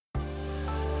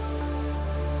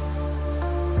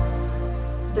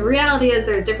the reality is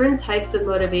there's different types of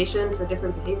motivation for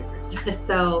different behaviors.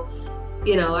 So,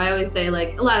 I always say,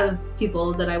 like, a lot of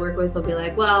people that I work with will be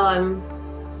like, well, I'm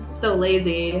so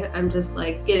lazy. I'm just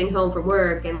like getting home from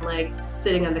work and like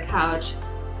sitting on the couch.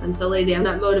 I'm so lazy. I'm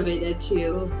not motivated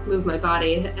to move my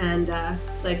body. And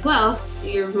it's like, well,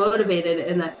 you're motivated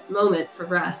in that moment for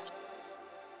rest.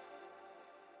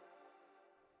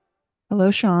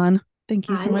 Hello, Shawn. Thank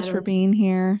you Hi, so much for Natalie. being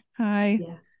here. Hi.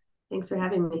 Yeah. Thanks for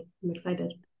having me. I'm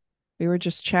excited. We were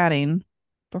just chatting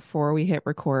before we hit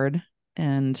record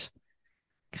and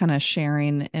kind of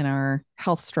sharing in our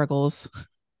health struggles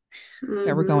that we're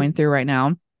Mm-hmm. going through right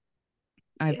now.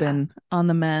 I've Yeah. been on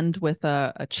the mend with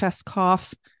a chest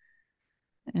cough,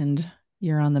 and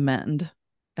you're on the mend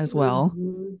as well.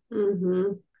 Mm-hmm.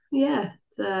 Mm-hmm. Yeah.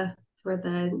 It's for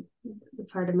the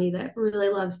part of me that really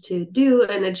loves to do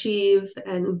and achieve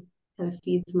and kind of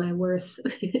feeds my worth.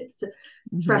 It's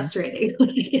Hmm. frustrating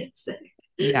when I get sick,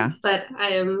 Yeah, but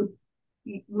I am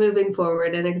moving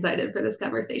forward and excited for this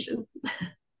conversation.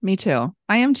 me too.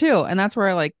 I am too. And that's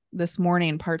where like this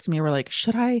morning parts of me were like,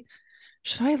 should I,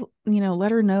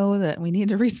 let her know that we need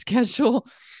to reschedule?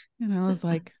 And I was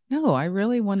like, no, I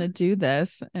really want to do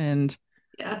this. And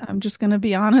Yeah. I'm just going to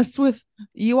be honest with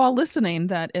you all listening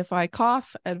that if I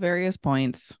cough at various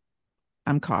points,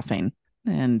 I'm coughing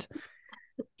and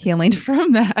healing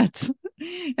from that.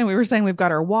 And we were saying we've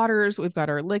got our waters, we've got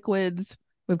our liquids,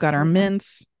 we've got our Yeah.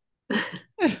 mints.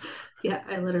 Yeah.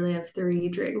 I literally have 3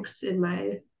 drinks in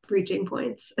my reaching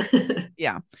points.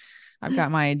 Yeah, I've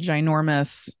got my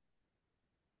ginormous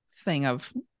thing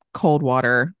of cold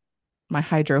water, my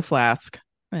hydro flask,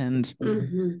 and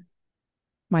Mm-hmm.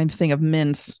 my thing of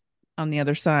mints on the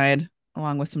other side,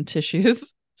 along with some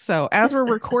tissues. So as we're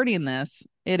recording this,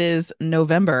 it is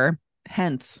November,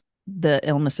 hence the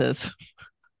illnesses.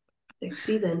 6th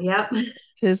season. Yep.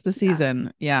 'Tis the Yeah.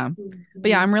 season. Yeah. But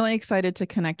yeah, Mm-hmm. I'm really excited to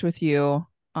connect with you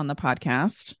on the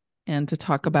podcast and to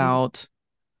talk Mm-hmm. about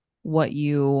what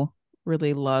you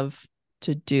really love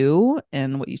to do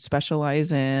and what you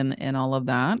specialize in and all of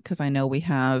that. Because I know we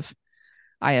have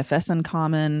IFS in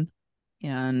common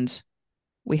and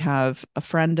we have a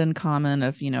friend in common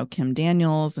of, Kim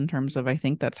Daniels in terms of, I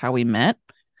think that's how we met.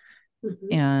 Mm-hmm.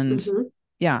 And Mm-hmm.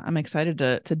 yeah, I'm excited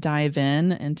to dive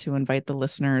in and to invite the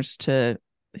listeners to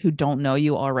who don't know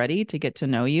you already to get to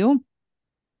know you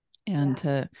and Yeah.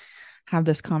 to have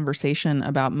this conversation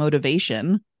about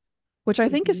motivation, which I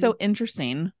think is Mm-hmm. so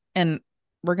interesting. And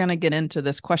we're going to get into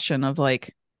this question of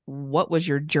like, what was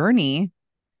your journey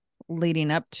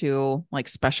leading up to like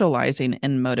specializing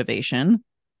in motivation?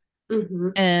 Mm-hmm.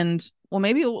 And well,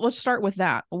 maybe let's start with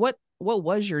that. What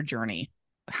was your journey?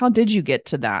 How did you get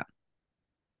to that?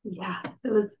 Yeah.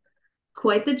 It was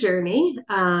quite the journey.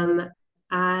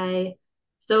 I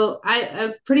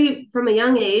I pretty from a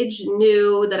young age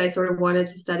knew that I sort of wanted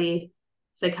to study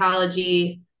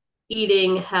psychology,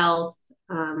 eating, health,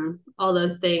 all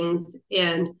those things.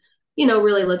 And,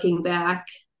 really looking back,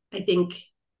 I think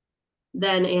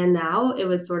then and now it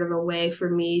was sort of a way for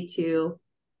me to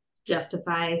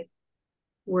justify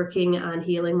working on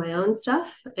healing my own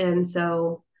stuff. And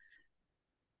so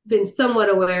been somewhat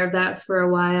aware of that for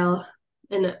a while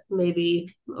and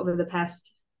maybe over the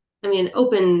past, I mean,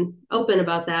 open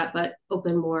about that, but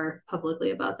open more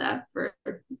publicly about that for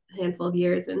a handful of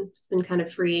years. And it's been kind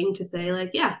of freeing to say,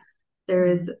 like, yeah, there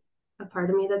Mm-hmm. is a part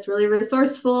of me that's really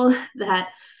resourceful that,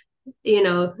 you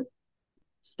know,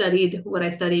 studied what I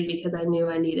studied because I knew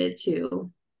I needed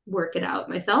to work it out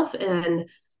myself. And,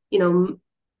 you know,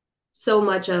 so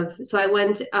much of, so I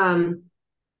went to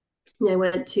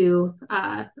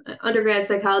undergrad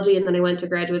psychology, and then I went to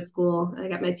graduate school. I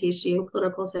got my PhD in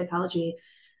clinical psychology,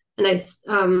 and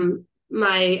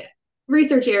my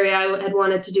research area I had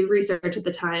wanted to do research at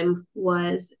the time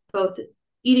was both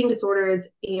eating disorders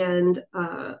and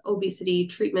obesity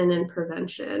treatment and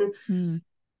prevention. Mm-hmm.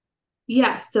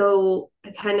 Yeah, so I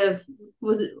kind of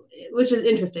was, which is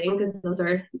interesting because those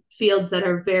are fields that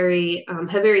are very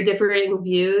have very differing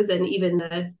views, and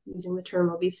even using the term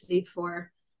obesity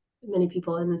for many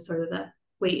people in sort of the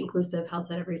weight inclusive health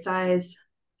at every size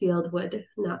field would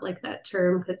not like that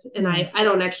term because, and Yeah. I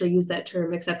don't actually use that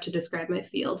term except to describe my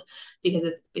field because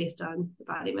it's based on the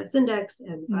body mass index,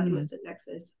 and body Mm. mass index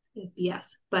is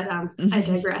BS. But I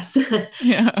digress.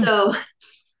 Yeah. so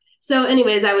so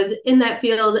anyways, I was in that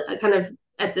field kind of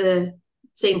at the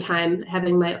same time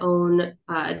having my own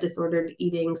disordered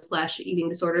eating slash eating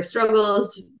disorder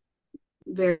struggles,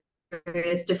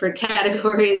 various different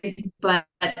categories, but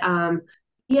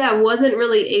yeah, wasn't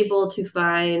really able to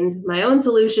find my own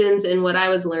solutions in what I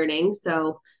was learning.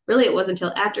 So really, it wasn't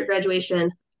until after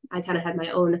graduation I kind of had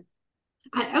my own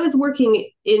I was working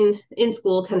in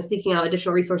school, kind of seeking out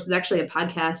additional resources. Actually, a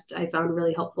podcast I found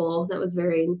really helpful. That was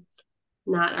very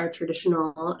not our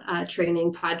traditional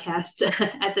training podcast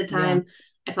at the Yeah. time.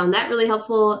 I found that really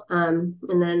helpful. And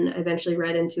then eventually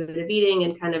read intuitive eating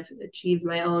and kind of achieved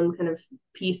my own kind of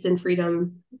peace and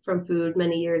freedom from food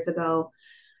many years ago.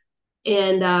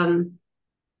 And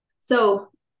so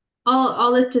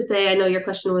all this to say, I know your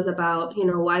question was about,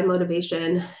 why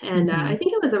motivation. And Mm-hmm. I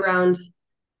think it was around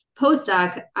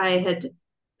postdoc, I had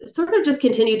sort of just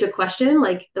continued to question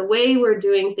like the way we're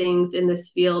doing things in this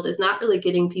field is not really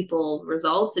getting people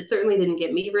results. It certainly didn't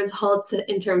get me results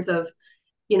in terms of,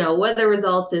 what the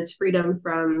results is freedom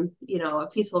from, a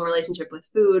peaceful relationship with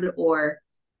food or,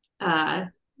 uh,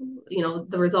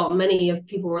 the result many of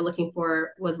people were looking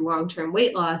for was long-term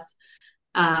weight loss.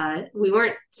 We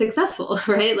weren't successful,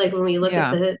 right? Like when we look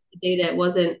at Yeah. the data, it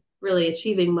wasn't really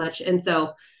achieving much. And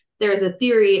so there's a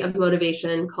theory of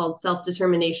motivation called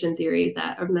self-determination theory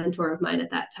that a mentor of mine at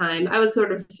that time, I was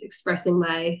sort of expressing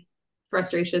my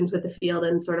frustrations with the field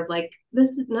and sort of like,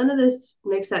 none of this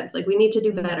makes sense. Like we need to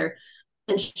do Mm-hmm. better.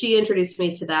 And she introduced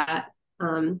me to that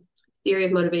um, theory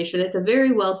of motivation. It's a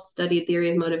very well studied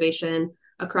theory of motivation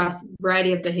across a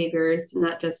variety of behaviors,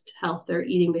 not just health or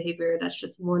eating behavior. That's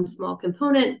just one small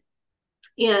component.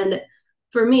 And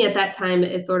for me at that time,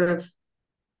 it sort of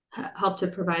helped to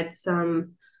provide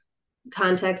some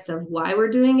context of why we're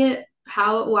doing it,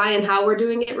 why and how we're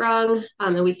doing it wrong.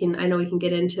 And I know we can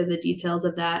get into the details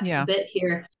of that a Yeah. bit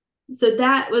here. So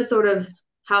that was sort of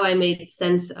how I made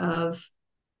sense of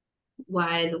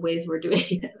why the ways we're doing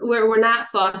it, where we're not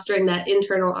fostering that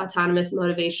internal autonomous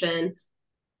motivation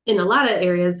in a lot of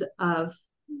areas of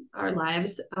our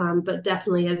lives, but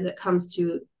definitely as it comes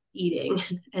to eating.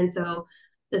 And so,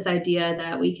 this idea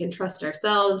that we can trust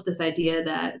ourselves, this idea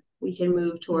that we can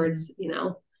move Mm-hmm. towards,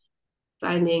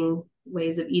 finding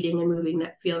ways of eating and moving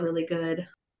that feel really good,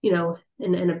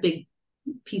 and a big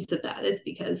piece of that is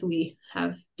because we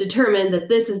have determined that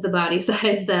this is the body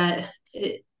size that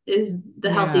it is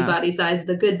the healthy Yeah. body size,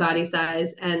 the good body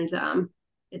size, and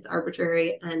it's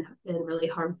arbitrary and really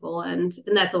harmful. And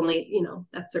that's only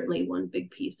that's certainly one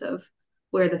big piece of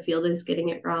where the field is getting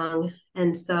it wrong.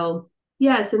 And so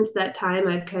yeah, since that time,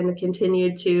 I've kind of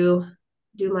continued to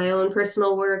do my own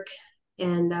personal work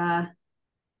and I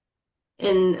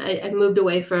moved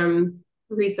away from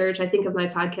research. I think of my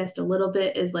podcast a little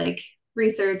bit as like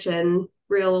research and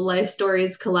real life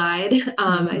stories collide.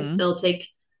 I Mm-hmm. still take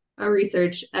a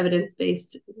research evidence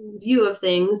based view of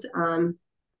things.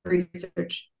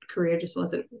 Research career just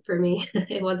wasn't for me.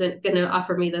 It wasn't going to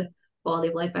offer me the quality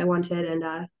of life I wanted. And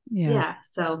Yeah. yeah,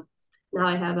 so now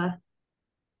I have a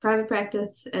private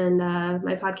practice and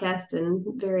my podcast and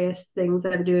various things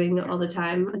that I'm doing all the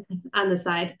time on the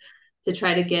side to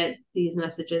try to get these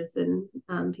messages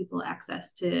and people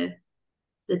access to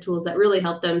the tools that really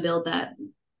help them build that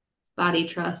body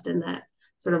trust and that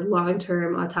sort of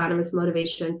long-term autonomous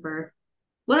motivation for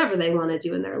whatever they want to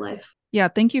do in their life. Yeah.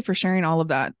 Thank you for sharing all of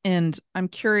that. And I'm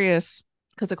curious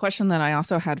because a question that I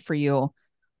also had for you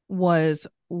was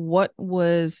what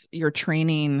was your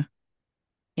training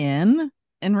in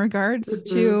regards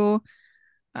Mm-hmm. to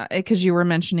because you were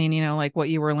mentioning, like what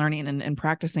you were learning and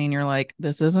practicing, you're like,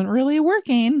 this isn't really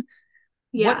working. What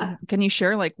Yeah, can you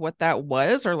share like what that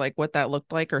was or like what that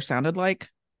looked like or sounded like?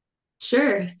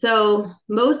 sure. So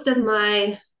most of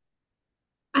I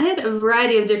had a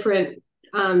variety of different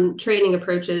training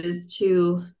approaches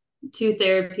to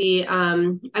therapy.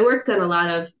 I worked on a lot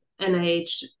of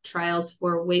NIH trials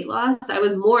for weight loss. I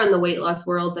was more in the weight loss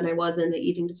world than I was in the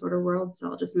eating disorder world,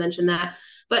 so I'll just mention that.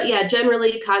 But yeah,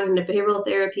 generally cognitive behavioral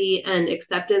therapy and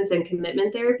acceptance and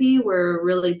commitment therapy were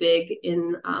really big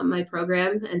in my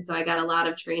program, and so I got a lot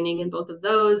of training in both of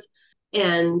those.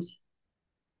 And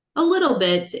a little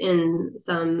bit in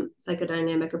some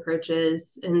psychodynamic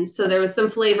approaches. And so there was some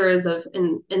flavors of,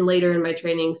 and later in my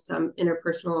training, some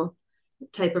interpersonal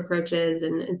type approaches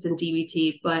and some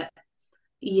DBT. But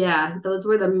yeah, those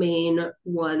were the main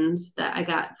ones that I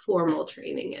got formal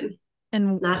training in,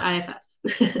 And not IFS.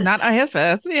 not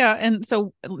IFS. Yeah. And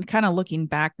so kind of looking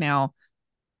back now,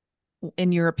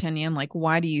 in your opinion, like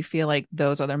why do you feel like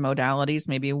those other modalities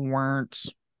maybe weren't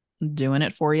doing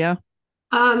it for you?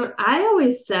 I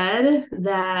always said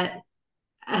that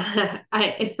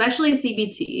I especially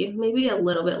CBT, maybe a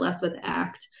little bit less with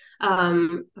ACT. I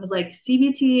was like,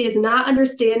 CBT is not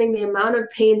understanding the amount of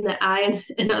pain that I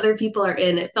and other people are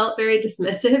in. It felt very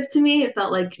dismissive to me. It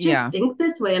felt like just Yeah. think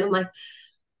this way, and I'm like,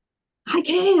 I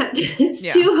can't. It's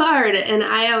Yeah. too hard. And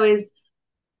I always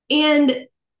and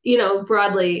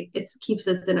broadly, it keeps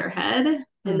us in our head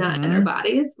and not in our Mm-hmm.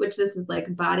 bodies, which this is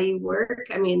like body work.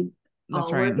 I mean,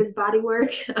 That's all right. work is body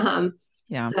work.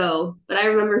 Yeah. But I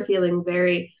remember feeling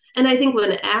very, and I think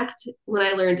when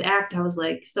I learned ACT, I was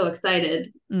like so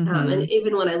excited. And Mm-hmm.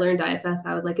 even when I learned IFS,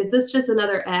 I was like, is this just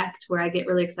another act where I get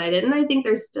really excited? And I think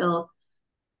there's still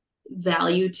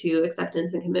value to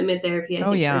acceptance and commitment therapy. I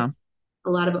Oh think yeah. there's a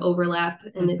lot of overlap,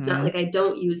 and it's not Mm-hmm. like I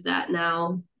don't use that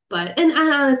now. And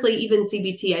honestly, even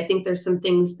CBT, I think there's some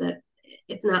things that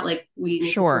it's not like we need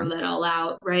to throw Sure. that all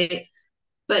out, right?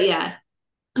 But yeah,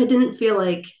 I didn't feel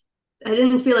like I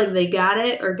didn't feel like they got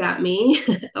it or got me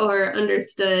or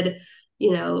understood,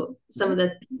 some of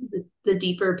the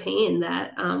deeper pain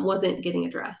that wasn't getting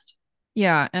addressed.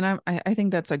 Yeah, and I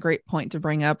think that's a great point to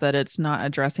bring up that it's not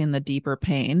addressing the deeper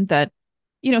pain that,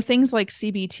 things like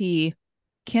CBT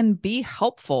can be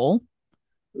helpful,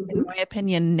 in Mm-hmm. my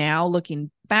opinion, now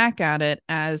looking back at it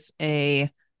as a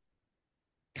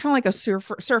kind of like a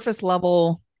surface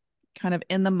level, kind of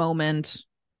in the moment,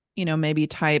 maybe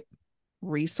type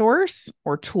resource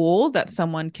or tool that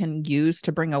someone can use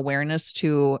to bring awareness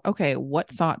to, okay, what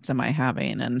thoughts am I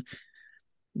having? And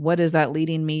what is that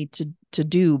leading me to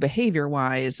do behavior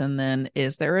wise? And then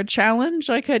is there a challenge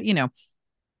I could,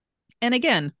 and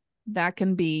again, that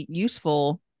can be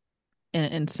useful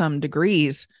in some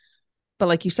degrees, but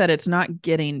like you said, it's not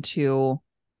getting to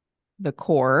the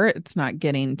core. It's not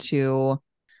getting to,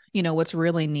 what's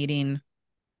really needing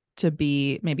to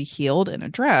be maybe healed and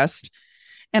addressed.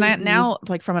 And I Mm-hmm. now,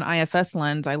 like from an IFS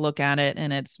lens, I look at it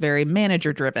and it's very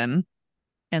manager driven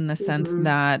in the sense Mm-hmm.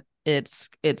 that it's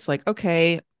like,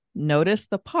 okay, notice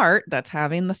the part that's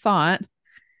having the thought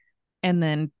and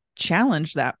then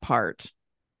challenge that part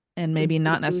and maybe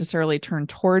not Mm-hmm. necessarily turn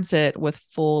towards it with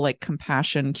full like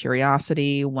compassion,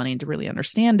 curiosity, wanting to really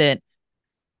understand it.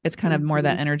 It's kind of more Mm-hmm.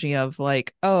 that energy of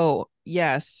like, oh,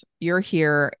 yes, you're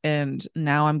here and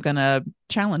now I'm going to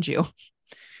challenge you.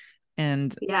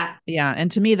 And Yeah. yeah,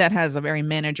 and to me that has a very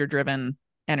manager driven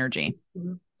energy.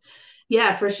 Mm-hmm.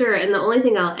 Yeah, for sure. And the only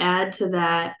thing I'll add to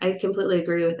that, I completely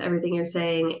agree with everything you're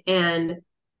saying. And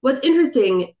what's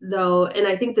interesting, though, and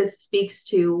I think this speaks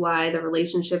to why the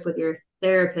relationship with your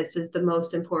therapist is the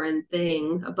most important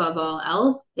thing above all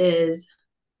else, is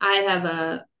I have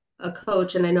a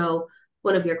coach, and I know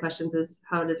one of your questions is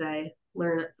how did I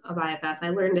learn of IFS? I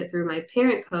learned it through my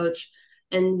parent coach,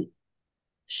 and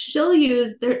she'll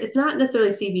use there, it's not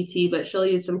necessarily CBT, but she'll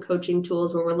use some coaching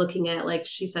tools where we're looking at, like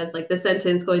she says, like the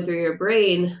sentence going through your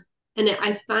brain. And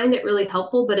I find it really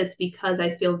helpful, but it's because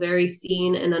I feel very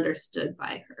seen and understood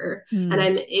by her, and Mm,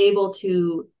 I'm able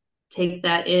to take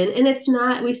that in. And it's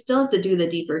not, we still have to do the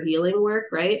deeper healing work,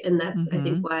 right? And that's, I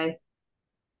think, mm-hmm. why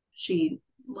she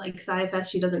likes IFS.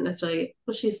 She doesn't necessarily,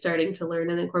 well, she's starting to learn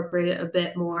and incorporate it a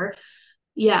bit more.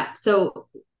 Yeah, so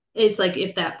it's like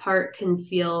if that part can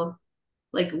feel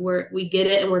like we get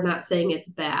it, and we're not saying it's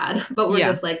bad, but we're Yeah.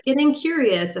 just like getting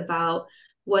curious about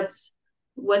what's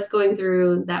what's going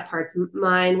through that part's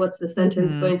mind, what's the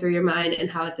sentence Mm-hmm. going through your mind, and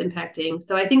how it's impacting.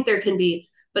 So I think there can be,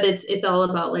 but it's all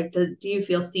about like, do you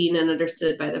feel seen and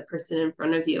understood by the person in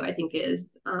front of you? I think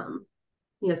is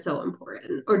so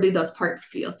important. Or do those parts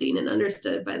feel seen and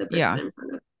understood by the person Yeah, in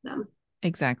front of them?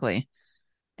 exactly.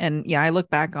 And yeah, I look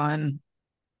back on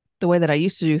the way that I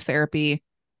used to do therapy.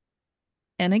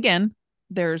 And again,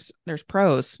 there's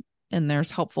pros and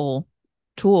there's helpful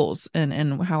tools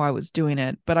and how I was doing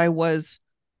it. But I was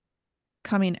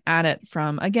coming at it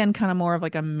from, again, kind of more of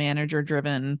like a manager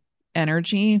driven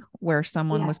energy where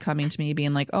someone Yeah. was coming to me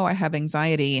being like, oh, I have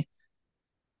anxiety.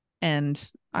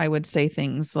 And I would say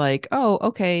things like, oh,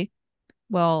 okay,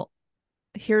 well,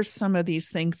 here's some of these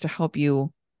things to help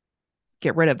you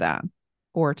get rid of that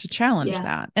or to challenge Yeah.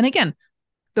 that. And again,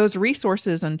 those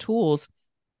resources and tools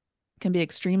can be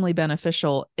extremely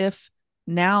beneficial if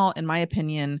now, in my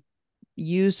opinion,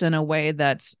 used in a way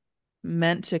that's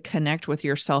meant to connect with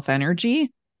your self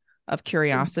energy of Mm-hmm.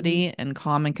 curiosity and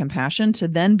calm and compassion to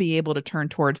then be able to turn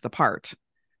towards the part,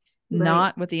 Right.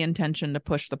 not with the intention to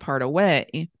push the part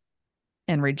away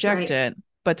and reject Right. it,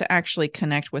 but to actually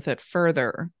connect with it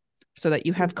further so that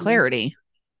you have Mm-hmm. clarity.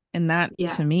 And that Yeah.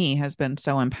 to me has been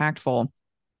so impactful.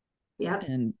 Yep.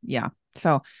 And yeah.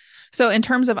 So in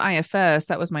terms of IFS,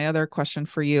 that was my other question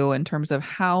for you in terms of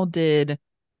how did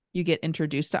you get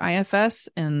introduced to IFS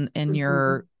in Mm-hmm.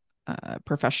 your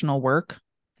professional work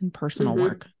and personal Mm-hmm.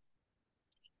 work?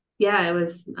 Yeah, it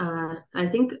was I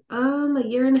think a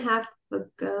year and a half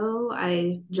ago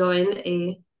I joined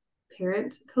a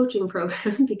parent coaching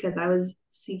program because I was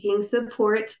seeking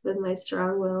support with my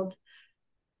strong-willed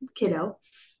kiddo.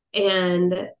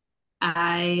 And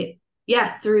I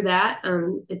yeah, through that,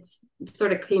 it's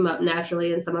sort of came up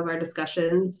naturally in some of our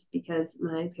discussions because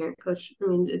my parent coach, I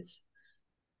mean, it's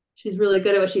she's really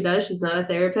good at what she does. She's not a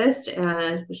therapist,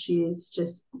 and she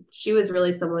was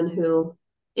really someone who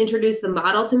introduced the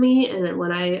model to me. And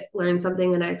when I learn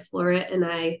something and I explore it and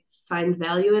I find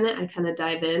value in it, I kind of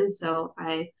dive in. So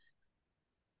I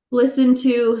listened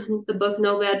to the book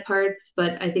No Bad Parts,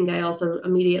 but I think I also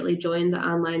immediately joined the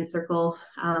online circle,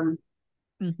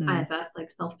 Mm-hmm. IFS, like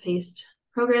self-paced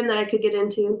program that I could get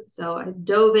into. So I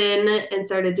dove in and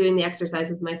started doing the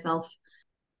exercises myself.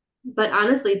 But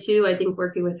honestly, too, I think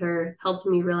working with her helped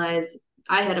me realize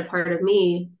I had a part of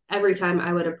me every time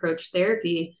I would approach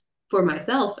therapy for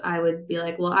myself. I would be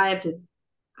like, well,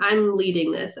 I'm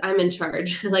leading this, I'm in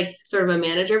charge, like sort of a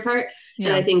manager part.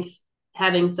 And I Yeah. think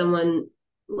having someone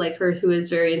like her who is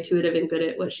very intuitive and good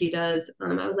at what she does,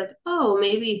 I was like, oh,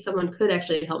 maybe someone could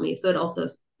actually help me. So it also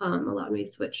allowed me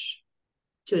to switch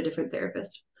to a different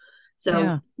therapist.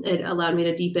 Yeah. So it allowed me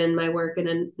to deepen my work in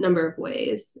a number of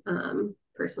ways,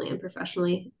 personally and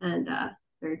professionally. And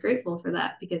very grateful for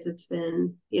that because it's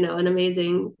been, an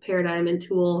amazing paradigm and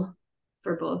tool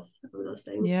for both of those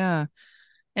things. Yeah.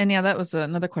 And yeah, that was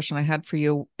another question I had for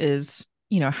you is,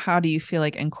 how do you feel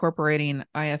like incorporating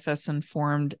IFS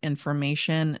informed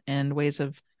information and ways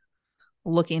of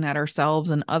looking at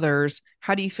ourselves and others,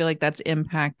 how do you feel like that's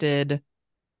impacted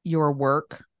your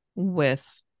work with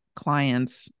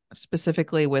clients,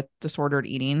 specifically with disordered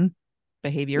eating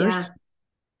behaviors Yeah.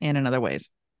 and in other ways?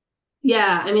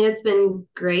 Yeah. I mean, it's been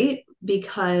great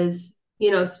because,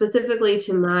 specifically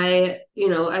to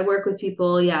I work with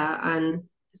people, yeah, on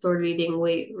disordered eating,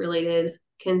 weight related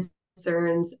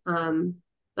concerns.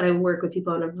 But I work with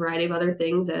people on a variety of other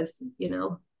things as,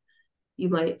 you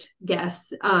might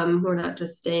guess. We're not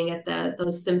just staying at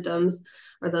those symptoms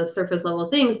or those surface level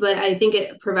things, but I think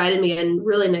it provided me a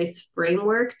really nice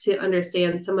framework to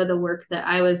understand some of the work that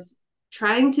I was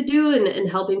trying to do and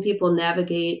helping people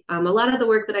navigate. A lot of the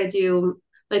work that I do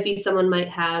might be someone might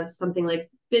have something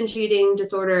like binge eating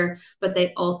disorder, but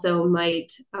they also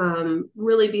might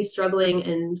really be struggling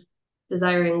and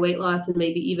desiring weight loss and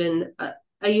maybe even.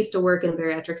 I used to work in a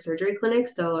bariatric surgery clinic,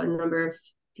 so a number of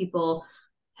people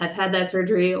have had that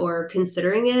surgery or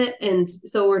considering it. And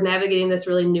so we're navigating this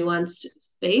really nuanced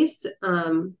space,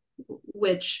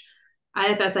 which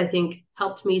IFS, I think,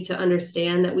 helped me to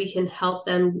understand that we can help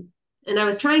them. And I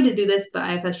was trying to do this, but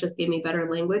IFS just gave me better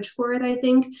language for it, I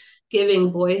think,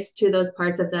 giving voice to those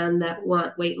parts of them that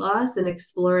want weight loss and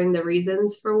exploring the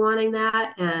reasons for wanting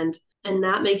that and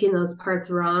not making those parts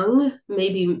wrong.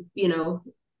 Maybe,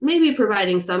 maybe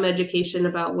providing some education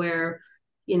about where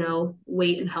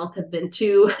weight and health have been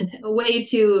way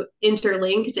too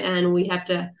interlinked, and we have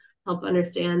to help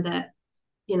understand that,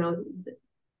 you know,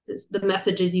 the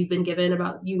messages you've been given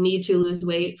about you need to lose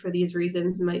weight for these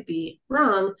reasons might be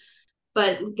wrong,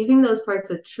 but giving those parts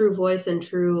a true voice and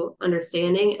true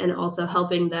understanding, and also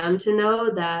helping them to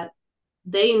know that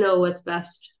they know what's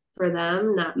best for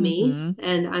them, not me. Mm-hmm.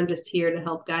 And I'm just here to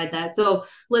help guide that. So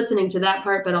listening to that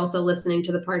part, but also listening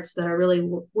to the parts that are really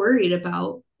worried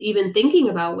about even thinking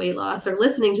about weight loss, or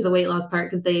listening to the weight loss part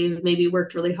because they've maybe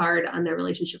worked really hard on their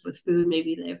relationship with food.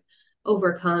 Maybe they've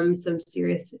overcome some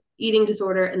serious eating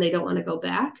disorder and they don't want to go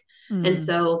back. And Mm-hmm.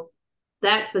 so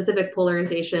that specific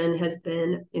polarization has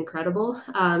been incredibly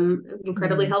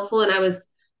helpful. And I was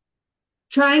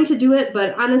trying to do it,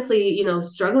 but honestly,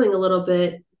 struggling a little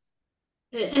bit,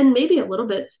 and maybe a little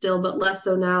bit still, but less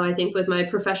so now, I think, with my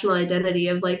professional identity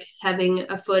of like having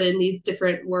a foot in these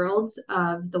different worlds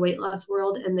of the weight loss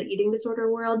world and the eating disorder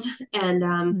world. And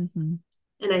Mm-hmm.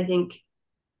 and I think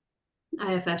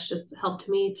IFS just helped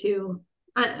me to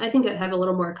I think I have a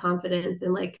little more confidence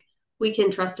in like we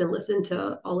can trust and listen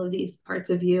to all of these parts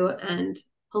of you and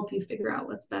help you figure out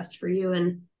what's best for you.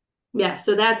 And yeah,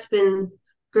 so that's been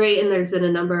great. And there's been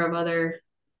a number of other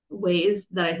ways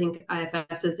that I think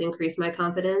IFS has increased my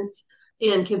confidence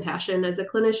and compassion as a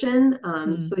clinician.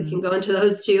 So we Mm-hmm. can go into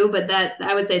those too, but that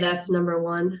I would say that's number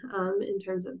one, in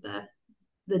terms of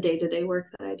the day to day work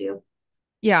that I do.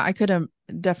 Yeah, I could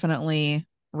definitely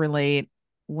relate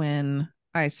when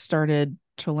I started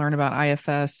to learn about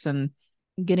IFS and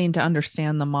getting to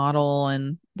understand the model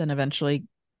and then eventually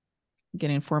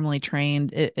getting formally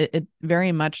trained. It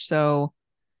very much so,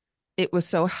 it was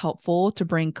so helpful to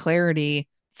bring clarity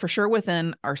for sure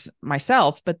within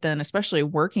myself, but then especially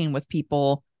working with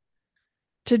people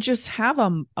to just have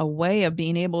a way of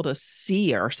being able to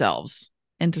see ourselves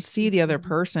and to see the other Mm-hmm.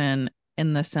 person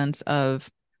in the sense of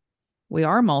we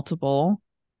are multiple.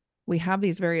 We have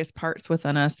these various parts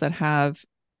within us that have,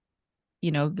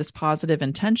 this positive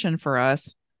intention for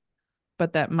us,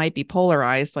 but that might be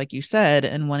polarized, like you said,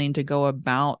 and wanting to go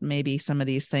about maybe some of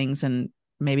these things in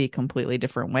maybe completely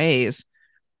different ways.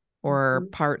 or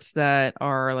Mhm. parts that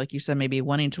are, like you said, maybe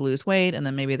wanting to lose weight. And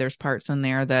then maybe there's parts in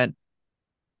there that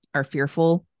are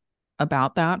fearful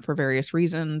about that for various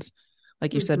reasons.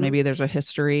 Like you said, Mhm. maybe there's a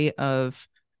history of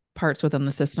parts within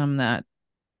the system that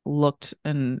looked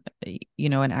and,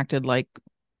 and acted like,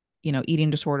 eating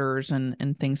disorders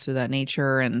and things to that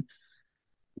nature. And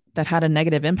that had a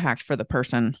negative impact for the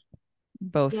person,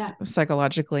 both Yeah.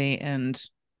 psychologically and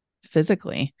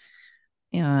physically.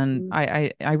 And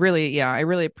Mhm. I really, yeah, I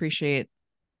really appreciate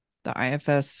the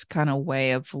IFS kind of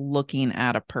way of looking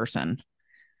at a person,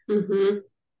 Mhm.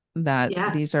 that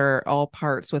Yeah. these are all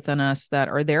parts within us that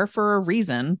are there for a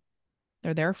reason.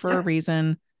 They're there for a Yeah.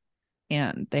 reason,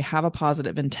 and they have a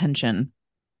positive intention.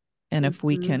 And if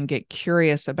we Mhm. can get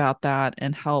curious about that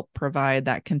and help provide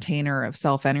that container of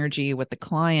self energy with the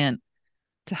client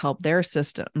to help their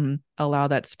system allow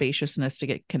that spaciousness to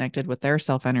get connected with their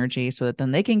self energy so that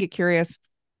then they can get curious,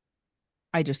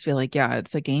 I just feel like, yeah,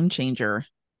 it's a game changer.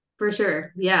 For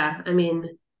sure. Yeah. I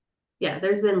mean, yeah,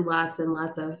 there's been lots and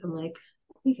lots of, I'm like,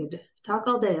 we could talk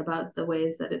all day about the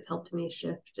ways that it's helped me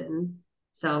shift. And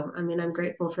so, I mean, I'm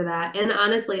grateful for that. And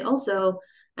honestly, also,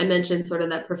 I mentioned sort of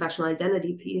that professional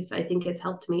identity piece. I think it's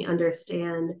helped me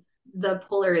understand the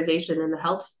polarization in the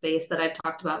health space that I've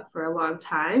talked about for a long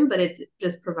time, but it's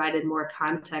just provided more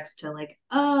context to like,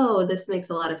 oh, this makes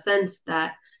a lot of sense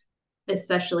that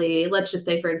especially let's just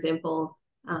say for example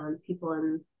people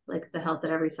in like the health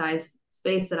at every size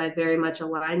space that I very much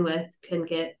align with can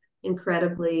get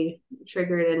incredibly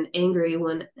triggered and angry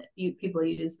when people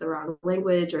use the wrong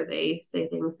language or they say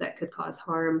things that could cause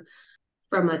harm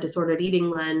from a disordered eating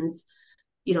lens.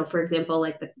 For example,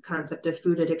 like the concept of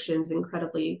food addiction is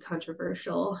incredibly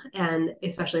controversial, and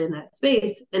especially in that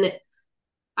space. And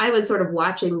I was sort of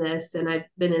watching this, and I've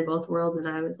been in both worlds, and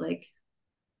I was like,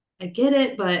 I get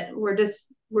it, but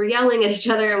we're yelling at each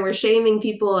other and we're shaming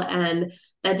people, and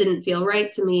that didn't feel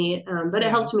right to me. But it Yeah.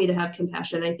 helped me to have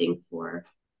compassion, I think, for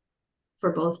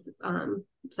both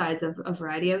sides of a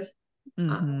variety of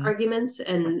Mm-hmm. arguments.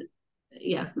 And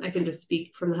yeah, I can just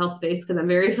speak from the health space because I'm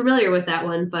very familiar with that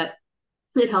one. But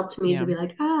it helped me to Yeah. be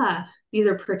like, these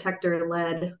are protector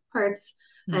led parts,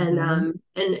 and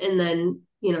Mm-hmm. then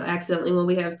accidentally when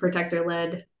we have protector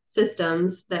led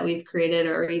systems that we've created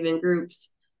or even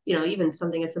groups, even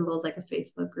something as simple as like a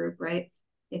Facebook group, right?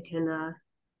 It can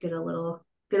get a little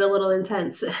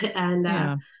intense, and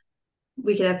Yeah.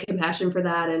 we can have compassion for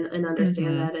that and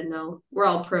understand Mm-hmm. that and know we're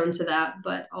all prone to that,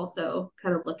 but also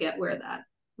kind of look at where that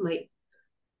might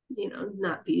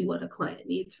not be what a client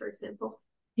needs, for example.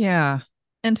 Yeah.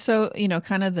 And so,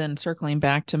 kind of then circling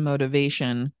back to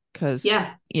motivation, because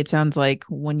Yeah. it sounds like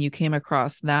when you came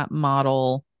across that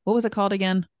model, what was it called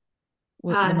again?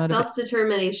 What the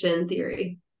Self-determination theory.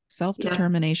 Yep.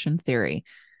 self-determination theory.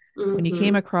 When you came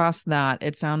Mm-hmm. across that,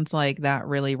 it sounds like that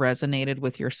really resonated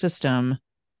with your system.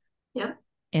 Yep.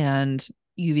 And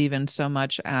you've even so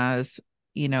much as,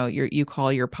 you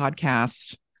call your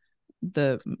podcast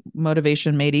the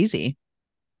Motivation Made Easy.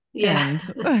 Yeah.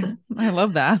 And I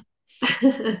love that.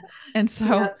 And so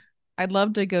Yep. I'd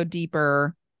love to go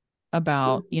deeper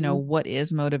about, Mm-hmm. what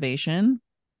is motivation,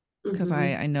 because I,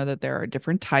 Mm-hmm. I know that there are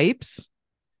different types.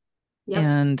 Yep.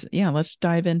 And yeah, let's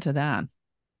dive into that.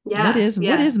 What Yeah. is what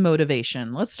Yeah. is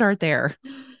motivation? Let's start there.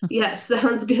 Yeah.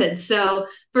 Sounds good. So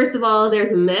first of all,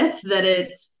 there's a myth that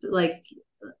it's like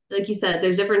you said,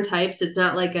 there's different types. It's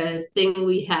not like a thing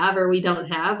we have or we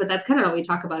don't have, but that's kind of how we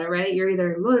talk about it, right? You're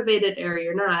either motivated or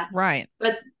you're not. Right.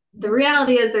 But the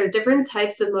reality is there's different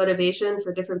types of motivation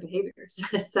for different behaviors.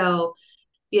 So,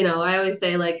 I always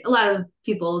say like a lot of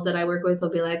people that I work with will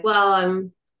be like, well,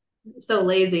 I'm so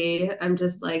lazy. I'm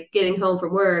just like getting home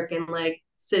from work and like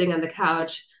sitting on the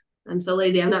couch. I'm so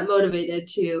lazy. I'm not motivated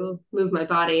to move my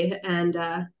body. And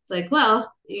it's like,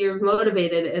 well, you're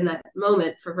motivated in that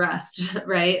moment for rest,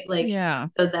 right? Like, Yeah.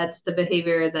 so that's the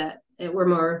behavior that we're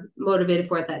more motivated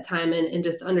for at that time, and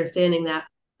just understanding that.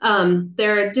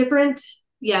 There are different,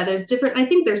 yeah, there's different, I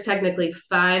think there's technically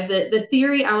five. The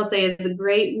theory I will say is a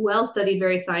great, well studied,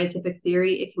 very scientific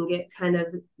theory. It can get kind of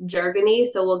jargony.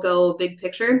 So we'll go big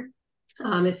picture.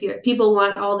 If people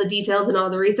want all the details and all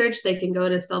the research, they can go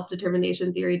to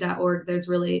selfdeterminationtheory.org. There's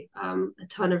really a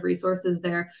ton of resources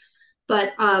there.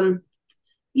 But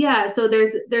yeah, so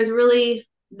there's really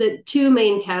the two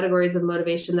main categories of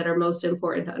motivation that are most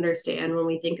important to understand when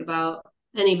we think about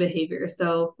any behavior.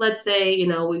 So let's say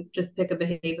we just pick a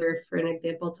behavior for an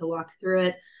example to walk through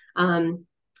it. Um,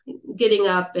 Getting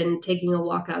up and taking a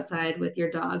walk outside with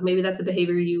your dog. Maybe that's a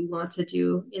behavior you want to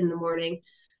do in the morning.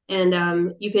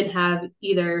 And you can have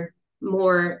either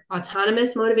more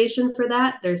autonomous motivation for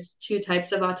that. There's two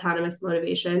types of autonomous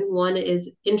motivation. One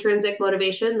is intrinsic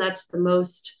motivation. That's the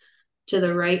most to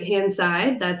the right hand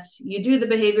side, that's you do the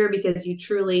behavior because you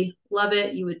truly love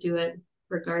it. You would do it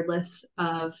regardless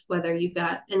of whether you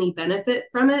got any benefit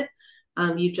from it.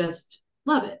 You just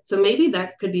love it. So maybe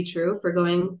that could be true for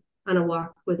going on a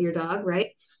walk with your dog,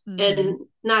 right? Mm-hmm. And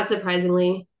not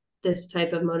surprisingly, this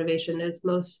type of motivation is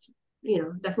most,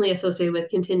 definitely associated with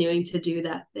continuing to do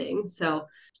that thing. So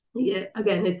yeah,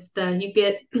 again, it's you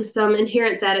get some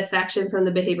inherent satisfaction from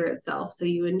the behavior itself. So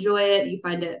you enjoy it, you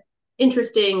find it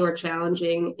interesting or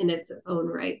challenging in its own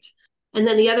right. And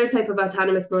then the other type of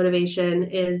autonomous motivation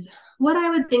is what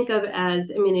I would think of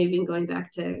as, I mean, even going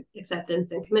back to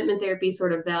acceptance and commitment therapy,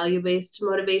 sort of value-based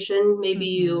motivation.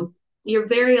 Maybe Mm-hmm. you're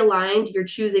very aligned, you're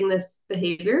choosing this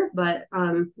behavior, but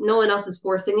no one else is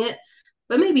forcing it.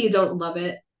 But maybe you don't love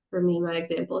it. For me, my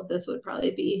example of this would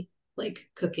probably be like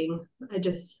cooking. I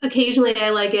just occasionally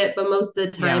I like it, but most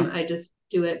of the Yeah. time I just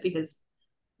do it because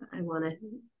I want to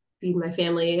feed my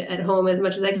family at home as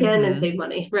much as I can and Mm-hmm. save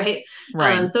money, right?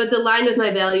 Right. So it's aligned with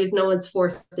my values. No one's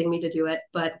forcing me to do it,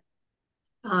 but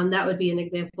that would be an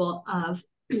example of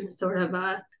sort of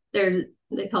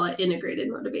they call it integrated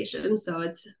motivation. So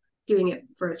it's doing it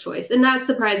for a choice. And not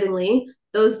surprisingly,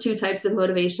 those two types of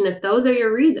motivation, if those are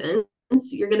your reasons,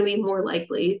 you're going to be more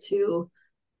likely to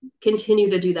continue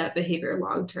to do that behavior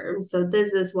long term. So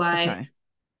this is why Okay.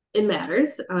 it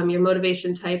matters. Your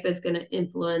motivation type is going to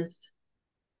influence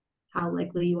how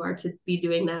likely you are to be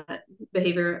doing that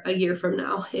behavior a year from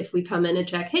now. If we come in and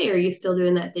check, hey, are you still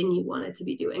doing that thing you wanted to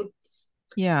be doing?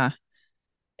 Yeah.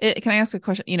 Can I ask a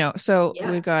question? So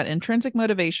Yeah. we've got intrinsic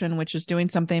motivation, which is doing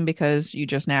something because you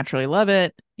just naturally love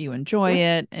it, you enjoy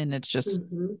Yep. it, and it's just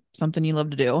Mm-hmm. something you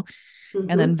love to do.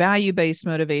 And then Mm-hmm. value-based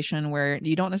motivation, where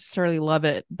you don't necessarily love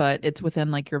it, but it's within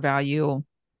like your value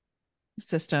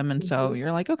system. And so Mm-hmm.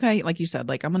 you're like, okay, like you said,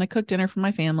 like I'm going to cook dinner for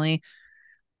my family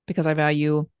because I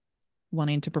value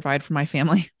wanting to provide for my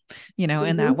family, in that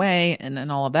Mm-hmm. way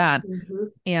and all of that. Mm-hmm.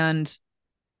 And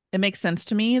it makes sense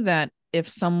to me that if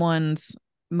someone's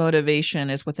motivation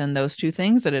is within those two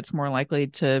things, that it's more likely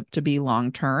to be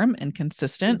long term and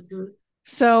consistent. Mm-hmm.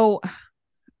 So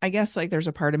I guess like there's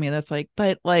a part of me that's like,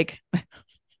 but like,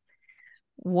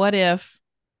 what if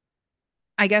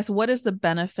I guess what is the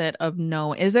benefit of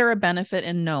know? Is there a benefit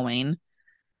in knowing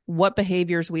what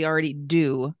behaviors we already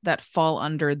do that fall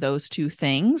under those two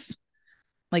things?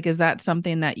 Like, is that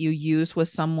something that you use with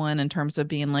someone in terms of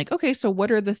being like, okay, so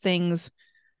what are the things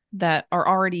that are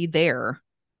already there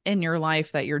in your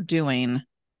life that you're doing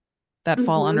that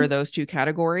fall under Mm-hmm. those two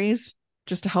categories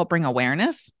just to help bring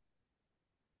awareness?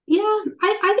 Yeah,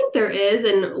 I think there is.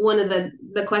 And one of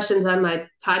the questions on my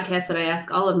podcast that I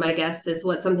ask all of my guests is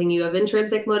what's something you have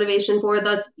intrinsic motivation for?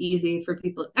 That's easy for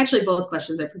people. Actually, both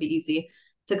questions are pretty easy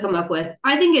to come up with.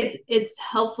 I think it's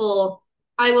helpful.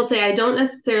 I will say I don't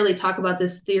necessarily talk about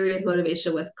this theory of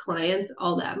motivation with clients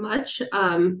all that much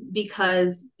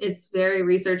because it's very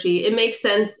researchy. It makes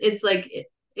sense. It's like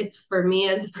it's for me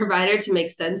as a provider to make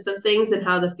sense of things and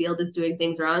how the field is doing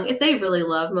things wrong. If they really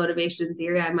love motivation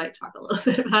theory, I might talk a little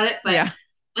bit about it, but Yeah.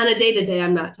 on a day to day,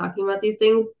 I'm not talking about these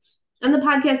things. On the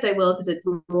podcast, I will because it's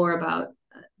more about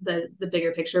the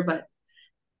bigger picture. But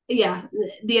yeah,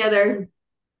 the other,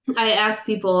 I ask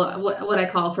people what I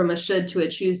call from a should to a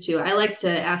choose to. I like to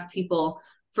ask people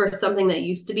for something that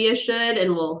used to be a should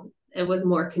and it was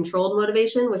more controlled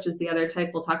motivation, which is the other type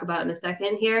we'll talk about in a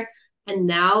second here. And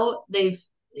now they've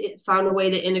found a way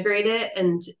to integrate it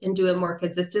and do it more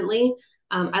consistently.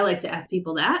 I like to ask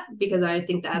people that because I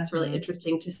think that's really Mm-hmm.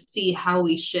 interesting to see how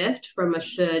we shift from a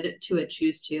should to a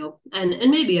choose to, and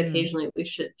maybe Mm. occasionally we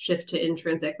should shift to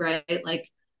intrinsic, right? Like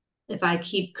if I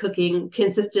keep cooking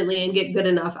consistently and get good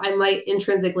enough, I might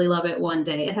intrinsically love it one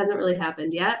day. It hasn't really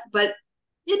happened yet, but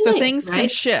it So may, things can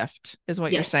right? shift, is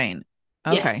what you're Yes. saying.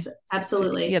 Yes, Okay. Yeah,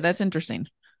 absolutely. that's interesting.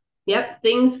 Yep,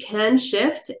 things can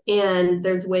shift and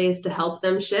there's ways to help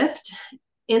them shift.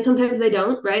 And sometimes they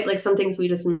don't, right? Like some things we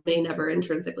just may never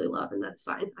intrinsically love, and that's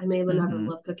fine. I may never Mm-hmm.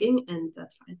 love cooking, and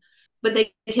that's fine. But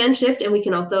they can shift, and we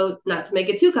can also, not to make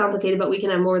it too complicated, but we can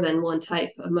have more than one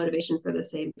type of motivation for the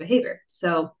same behavior.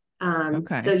 So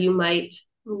Okay. you might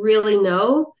really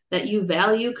know that you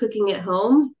value cooking at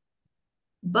home,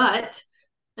 but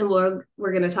and we're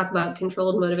going to talk about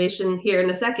controlled motivation here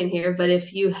in a second here, but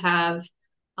if you have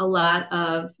a lot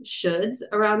of shoulds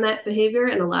around that behavior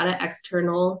and a lot of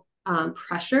external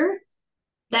pressure,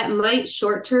 that might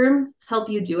short term help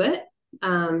you do it.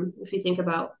 If you think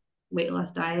about weight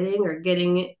loss dieting or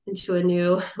getting into a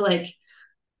new like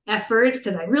effort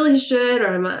because I really should,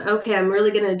 or I'm okay, I'm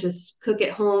really going to just cook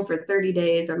at home for 30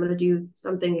 days, or I'm going to do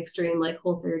something extreme like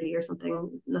Whole30 or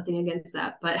something, nothing against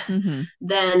that. But Mm-hmm.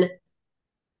 then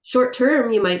short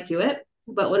term, you might do it.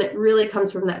 But when it really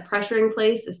comes from that pressuring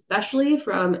place, especially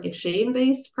from a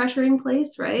shame-based pressuring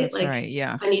place, right? That's Like, right.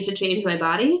 Yeah. I need to change my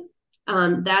body.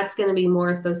 That's going to be more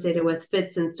associated with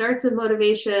fits and starts of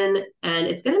motivation, and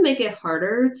it's going to make it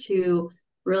harder to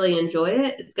really enjoy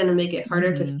it. It's going to make it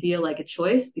harder to Hmm. feel like a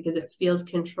choice because it feels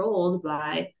controlled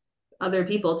by other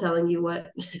people telling you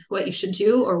what what you should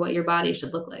do or what your body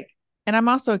should look like. And I'm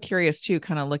also curious too,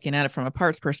 kind of looking at it from a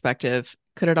parts perspective.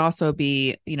 Could it also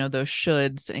be, those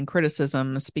shoulds and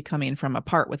criticisms be coming from a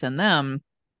part within them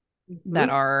that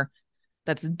Mm-hmm. are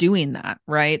that's doing that,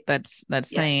 right? That's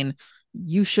saying Yes.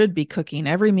 you should be cooking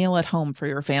every meal at home for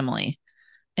your family.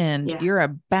 And Yeah. you're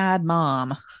a bad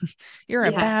mom. You're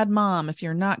a Yeah. bad mom if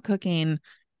you're not cooking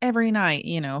every night,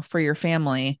 for your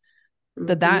family.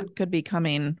 That Mm-hmm. could be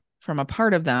coming from a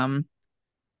part of them.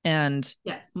 And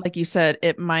Yes. like you said,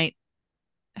 it might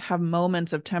have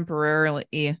moments of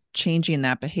temporarily changing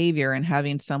that behavior and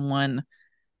having someone,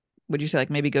 would you say, like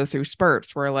maybe go through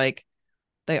spurts where like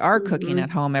they are cooking at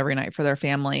Mm-hmm. home every night for their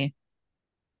family,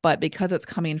 but because it's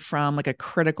coming from like a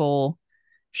critical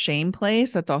shame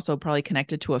place that's also probably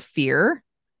connected to a fear,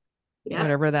 Yep.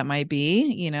 whatever that might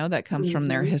be, that comes from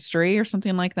their Mm-hmm. history or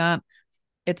something like that,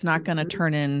 it's not going to Mm-hmm.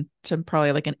 turn into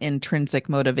probably like an intrinsic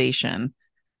motivation.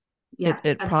 it Yeah,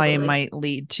 it probably absolutely. might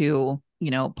lead to,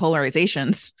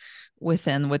 polarizations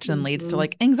within, which then leads to Mm-hmm.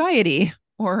 like anxiety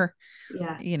or,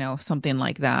 Yeah. something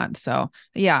like that. So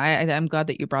yeah, I'm glad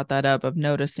that you brought that up of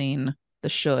noticing the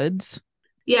shoulds.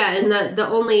 Yeah, and the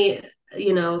only,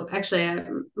 actually,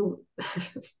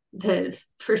 the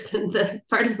the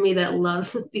part of me that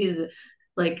loves these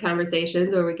like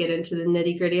conversations where we get into the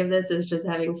nitty gritty of this is just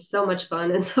having so much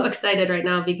fun and so excited right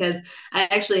now because I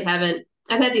actually haven't.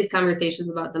 I've had these conversations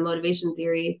about the motivation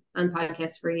theory on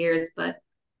podcasts for years, but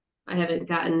I haven't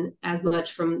gotten as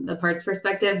much from the parts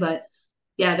perspective. But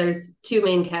yeah, there's two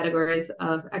main categories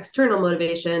of external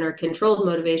motivation or controlled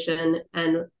motivation.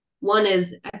 And one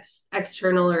is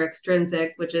external or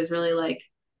extrinsic, which is really like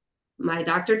my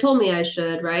doctor told me I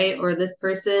should, right? Or this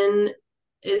person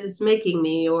is making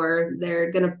me, or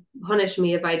they're going to punish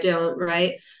me if I don't,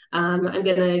 right? I'm going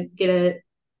to get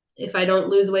if I don't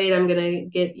lose weight, I'm going to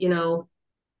get,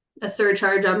 a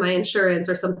surcharge on my insurance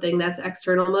or something. That's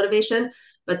external motivation.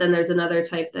 But then there's another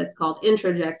type that's called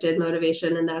introjected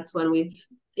motivation. And that's when we've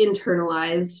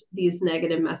internalized these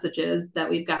negative messages that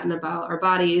we've gotten about our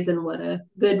bodies and what a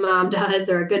good mom does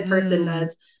or a good person Mm,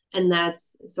 does. And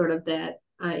that's sort of that,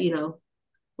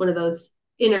 one of those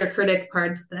inner critic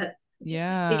parts that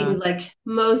yeah, seems like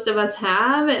most of us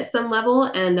have at some level.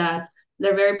 And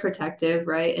they're very protective,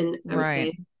 right? And I would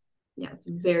right. say, yeah, it's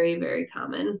very, very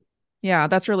common. Yeah,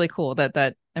 that's really cool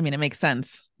that I mean, it makes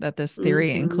sense that this theory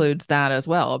Mm-hmm. includes that as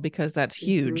well because that's Mm-hmm.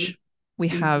 huge. We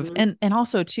have, Mm-hmm. and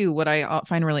also too, what I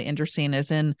find really interesting is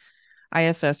in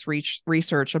IFS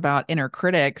research about inner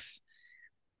critics,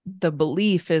 the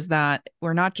belief is that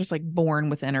we're not just like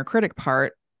born with inner critic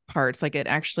parts, like it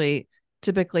actually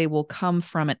typically will come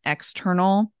from an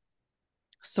external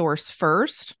source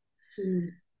first. Mm-hmm.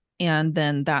 And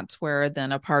then that's where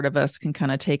then a part of us can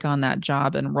kind of take on that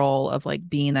job and role of like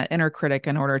being that inner critic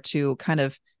in order to kind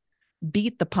of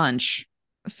beat the punch,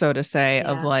 so to say,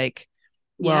 of Yeah. like,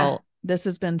 Yeah. well, this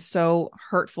has been so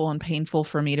hurtful and painful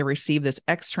for me to receive this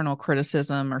external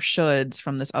criticism or shoulds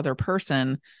from this other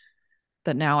person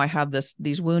that now I have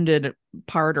these wounded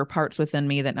parts within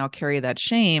me that now carry that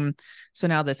shame. So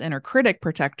now this inner critic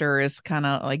protector is kind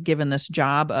of like given this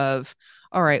job of,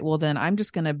 all right, well then I'm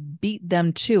just going to beat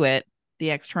them to it, the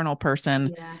external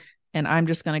person, Yeah. and I'm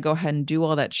just going to go ahead and do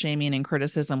all that shaming and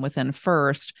criticism within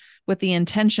first with the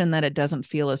intention that it doesn't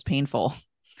feel as painful,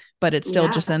 but it still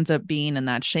Yeah. just ends up being in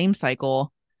that shame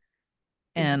cycle.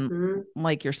 And Mm-hmm.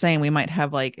 like you're saying, we might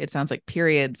have like, it sounds like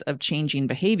periods of changing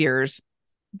behaviors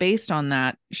based on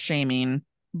that shaming,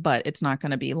 but it's not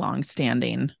going to be long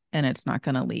standing and it's not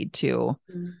going to lead to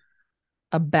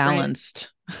a Right.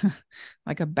 balanced,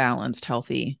 like a balanced,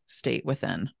 healthy state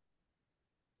within.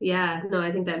 Yeah. No,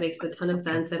 I think that makes a ton of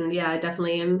sense. And yeah, I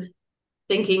definitely am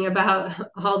thinking about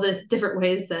all the different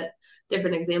ways that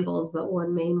different examples, but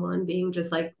one main one being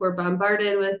just like we're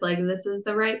bombarded with like, this is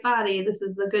the right body, this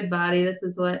is the good body, this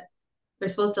is what they're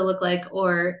supposed to look like,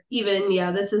 or even,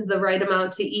 yeah, this is the right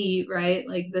amount to eat, right?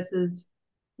 Like, this is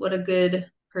what a good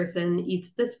person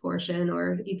eats this portion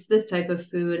or eats this type of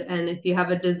food. And if you have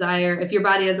a desire, if your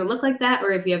body doesn't look like that,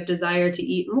 or if you have desire to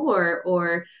eat more,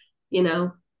 or, you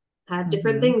know, have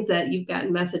different Mm-hmm. things that you've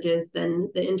gotten messages, then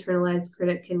the internalized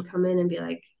critic can come in and be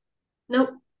like,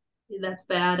 nope, that's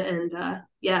bad. And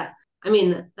yeah, I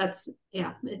mean, that's,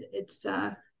 yeah, it's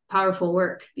powerful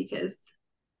work because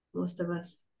most of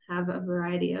us have a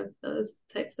variety of those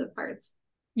types of parts.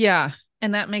 Yeah.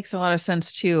 And that makes a lot of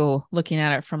sense too, looking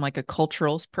at it from like a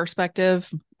cultural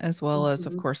perspective, as well as,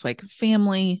 of Hmm. course, like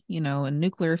family, a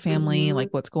nuclear family, like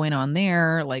Hmm. what's going on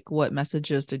there. Like, what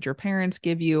messages did your parents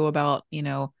give you about,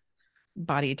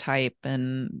 body type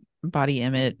and body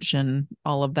image and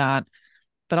all of that?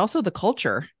 But also the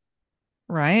culture,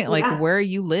 right? Like Yeah. where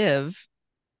you live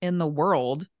in the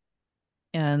world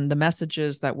and the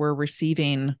messages that we're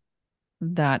receiving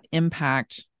that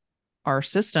impact our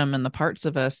system and the parts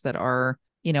of us that are,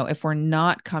 if we're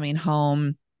not coming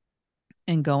home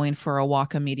and going for a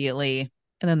walk immediately,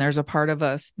 and then there's a part of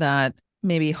us that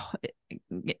maybe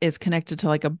is connected to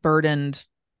like a burdened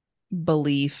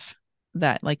belief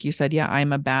that, like you said, yeah,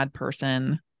 I'm a bad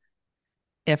person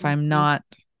if I'm Hmm. not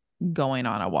going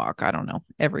on a walk, I don't know,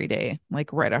 every day,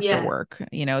 like right after Yeah. work.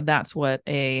 That's what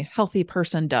a healthy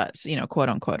person does, quote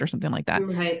unquote, or something like that.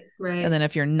 Right. And Right. then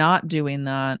if you're not doing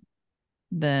that,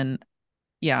 then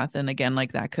yeah, then again,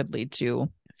 like that could lead to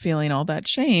feeling all that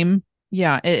shame.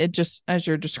 Yeah, it just, as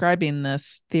you're describing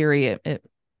this theory,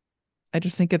 I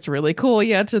just think it's really cool.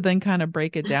 Yeah, to then kind of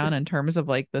break it down in terms of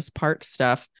like this part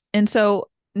stuff. And so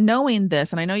knowing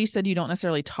this, and I know you said you don't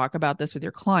necessarily talk about this with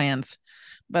your clients,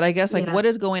 but I guess like Yeah. what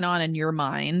is going on in your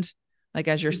mind, like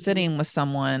as you're Hmm. sitting with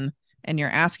someone and you're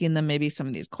asking them maybe some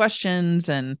of these questions,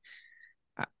 and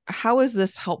how is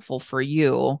this helpful for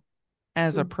you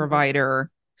as a Hmm. provider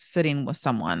sitting with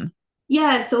someone?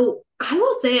 Yeah, so I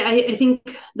will say I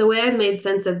think the way I've made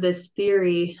sense of this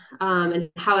theory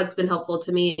and how it's been helpful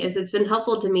to me is it's been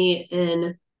helpful to me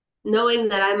in knowing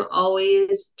that I'm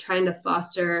always trying to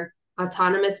foster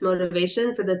autonomous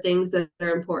motivation for the things that are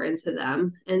important to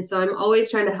them. And so I'm always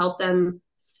trying to help them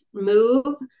move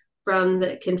from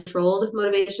the controlled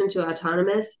motivation to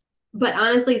autonomous. But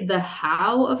honestly, the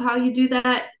how of how you do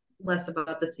that, less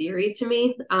about the theory to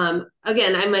me.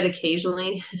 Again, I might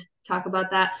occasionally talk about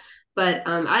that, but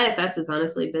IFS has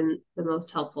honestly been the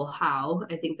most helpful how.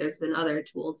 I think there's been other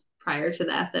tools prior to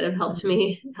that that have helped Mhm.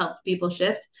 me help people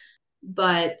shift.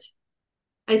 But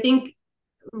I think,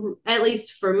 at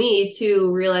least for me,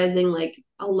 too, realizing like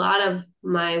a lot of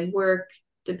my work,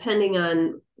 depending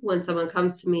on when someone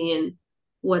comes to me and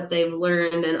what they've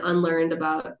learned and unlearned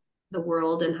about the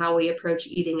world and how we approach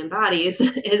eating and bodies,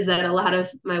 is that a lot of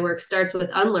my work starts with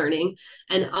unlearning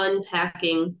and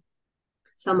unpacking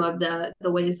some of the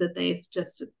ways that they've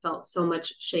just felt so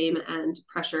much shame and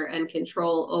pressure and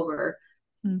control over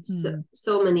Mhm.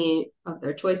 so many of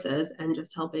their choices, and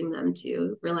just helping them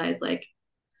to realize like,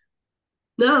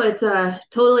 no, it's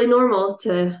totally normal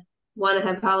to want to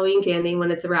have Halloween candy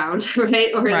when it's around,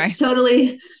 right? Or it's Right.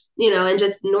 totally, and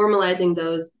just normalizing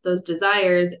those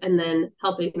desires, and then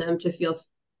helping them to feel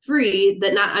free.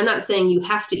 That not I'm not saying you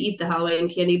have to eat the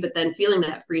Halloween candy, but then feeling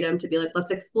that freedom to be like,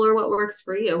 let's explore what works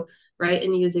for you, right?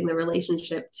 And using the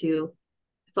relationship to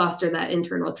foster that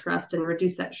internal trust and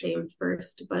reduce that shame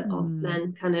first, but Mm.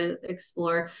 then kind of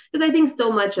explore, because I think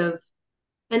so much of,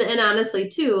 and honestly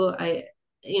too,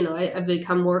 I've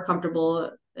become more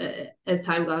comfortable as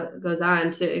time goes on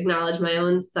to acknowledge my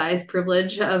own size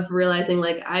privilege of realizing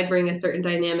like I bring a certain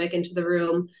dynamic into the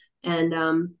room, and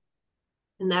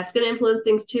that's going to influence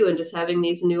things too, and just having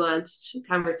these nuanced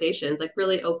conversations, like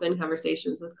really open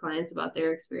conversations with clients about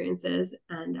their experiences,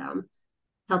 and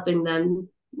helping them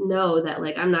know that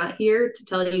like I'm not here to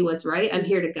tell you what's right. I'm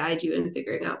here to guide you in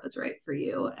figuring out what's right for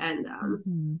you,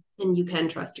 Mhm. and you can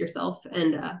trust yourself.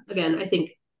 And again, I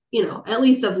think, at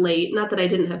least of late, not that I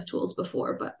didn't have tools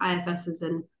before, but IFS has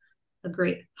been a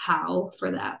great how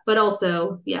for that. But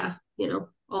also, yeah,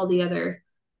 all the other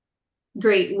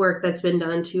great work that's been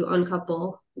done to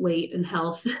uncouple weight and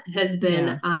health has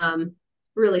been Yeah.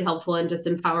 really helpful in just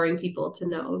empowering people to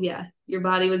know, yeah, your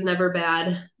body was never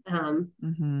bad.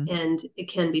 Mhm. And it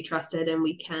can be trusted, and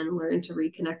we can learn to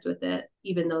reconnect with it,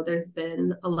 even though there's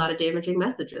been a lot of damaging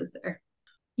messages there.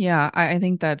 Yeah, I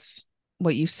think that's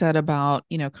what you said about,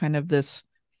 kind of this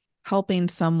helping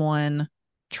someone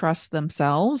trust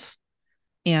themselves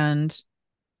and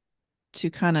to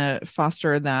kind of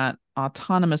foster that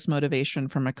autonomous motivation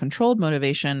from a controlled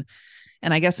motivation.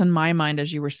 And I guess in my mind,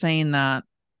 as you were saying that,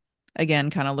 again,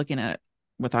 kind of looking at it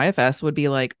with IFS would be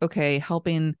like, okay,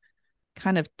 helping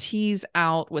kind of tease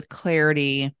out with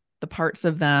clarity the parts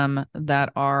of them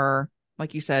that are,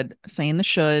 like you said, saying the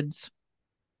shoulds,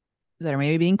 that are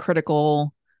maybe being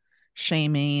critical,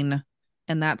 shaming,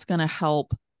 and that's going to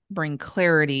help bring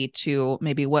clarity to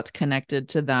maybe what's connected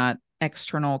to that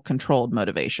external controlled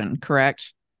motivation,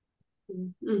 correct?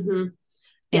 Mm-hmm.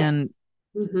 And Yes.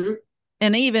 Mm-hmm.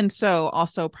 and even so,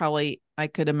 also probably I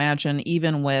could imagine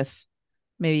even with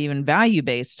maybe even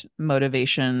value-based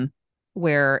motivation,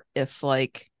 where if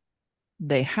like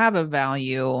they have a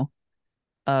value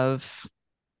of,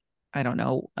 I don't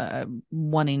know,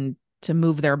 wanting to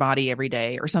move their body every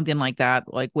day or something like that,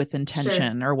 like with Sure.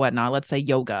 intention or whatnot. Let's say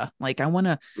yoga. Like I want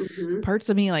to, Mm-hmm. parts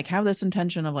of me like have this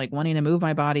intention of like wanting to move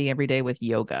my body every day with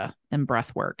yoga and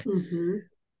breath work. Mm-hmm.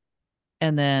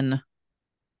 And then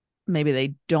maybe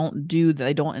they don't do that,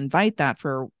 they don't invite that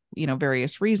for,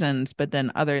 various reasons, but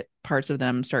then other parts of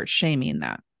them start shaming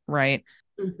that, right?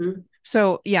 Mm-hmm.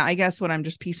 So yeah, I guess what I'm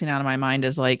just piecing out of my mind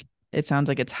is like it sounds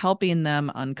like it's helping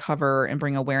them uncover and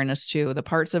bring awareness to the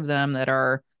parts of them that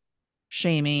are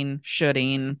shaming,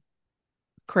 shoulding,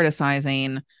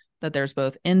 criticizing, that there's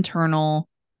both internal,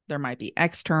 there might be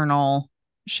external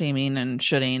shaming and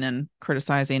shoulding and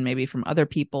criticizing maybe from other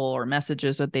people or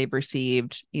messages that they've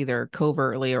received either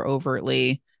covertly or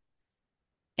overtly.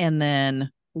 And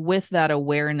then with that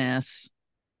awareness,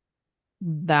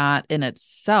 that in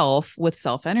itself, with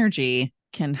self energy,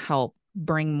 can help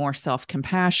bring more self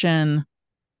compassion,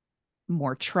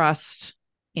 more trust,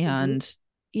 Mm-hmm. and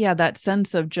yeah, that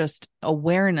sense of just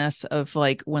awareness of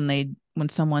like when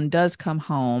someone does come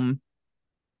home.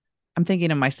 I'm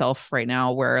thinking of myself right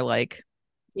now where like,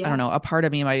 I don't Yeah. know, a part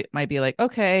of me might be like,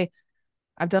 okay,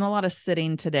 I've done a lot of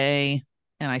sitting today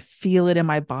and I feel it in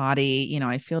my body.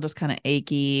 I feel just kind of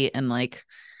achy and like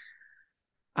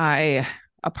I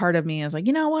a part of me is like,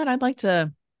 you know what? I'd like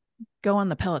to go on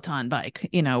the Peloton bike,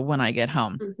 when I get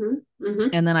home. Mm-hmm. Mm-hmm.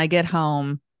 And then I get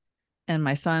home and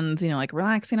my son's, like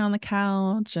relaxing on the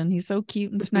couch and he's so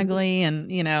cute and snuggly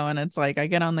and, and it's like I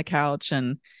get on the couch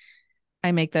and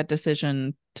I make that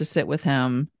decision to sit with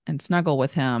him and snuggle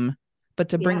with him, but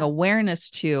to bring Yeah.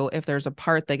 awareness to if there's a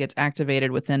part that gets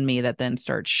activated within me that then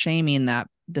starts shaming that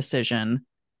decision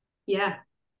Yeah.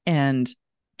 and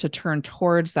to turn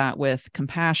towards that with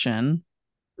compassion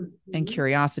and Mm-hmm.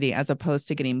 curiosity as opposed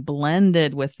to getting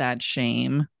blended with that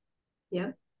shame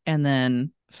Yep. and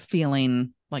then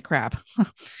feeling like crap. uh,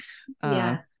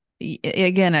 Yeah.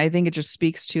 Again, I think it just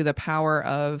speaks to the power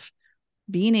of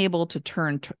being able to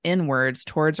turn inwards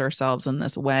towards ourselves in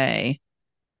this way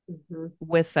Mm-hmm.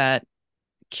 with that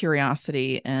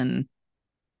curiosity. And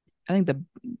I think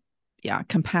yeah,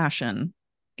 compassion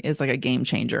is like a game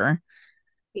changer.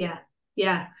 Yeah.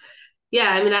 Yeah. Yeah.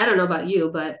 I mean, I don't know about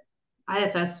you, but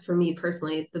IFS for me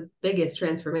personally, the biggest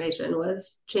transformation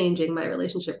was changing my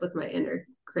relationship with my inner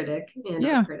critic and or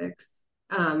Yeah. critics.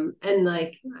 And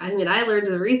like, I mean, I learned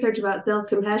the research about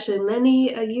self-compassion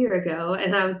many a year ago,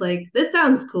 and I was like, this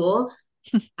sounds cool.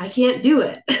 I can't do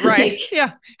it. Right. Like,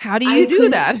 Yeah. How do you I do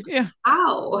couldn't, that? Yeah.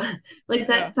 how? Like, Yeah.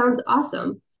 that sounds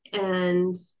awesome.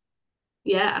 And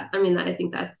yeah, I mean, I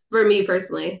think that's for me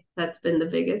personally, that's been the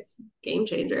biggest game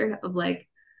changer of like,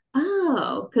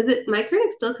 oh, because my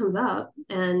critic still comes up,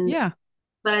 and Yeah.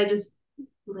 but I just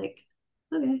like,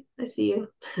 okay, I see you.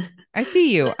 I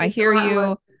see you. Like I it's a hear lot more,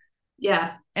 you.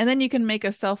 yeah. And then you can make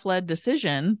a self-led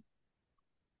decision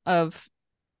of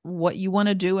what you want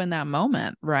to do in that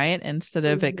moment, right? Instead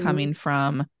of it Hmm. coming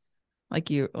from like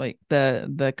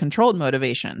the controlled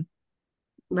motivation.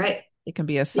 Right. It can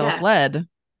be a Yeah. self-led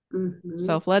Hmm.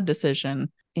 self-led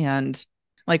decision. And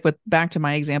like with back to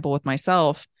my example with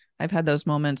myself, I've had those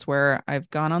moments where I've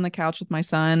gone on the couch with my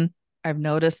son. I've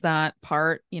noticed that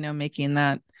part, making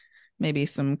that maybe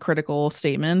some critical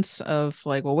statements of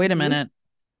like, well, wait a Hmm. minute,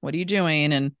 what are you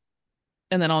doing? And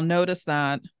then I'll notice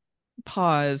that,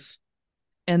 pause,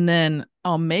 and then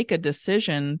I'll make a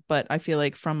decision, but I feel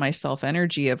like from my self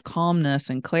energy of calmness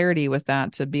and clarity with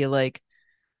that to be like,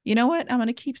 you know what? I'm going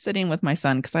to keep sitting with my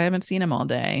son because I haven't seen him all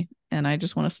day and I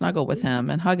just want to snuggle with Hmm. him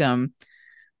and hug him.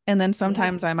 And then Yeah.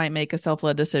 sometimes I might make a self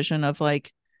led decision of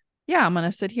like, yeah, I'm going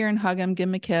to sit here and hug him, give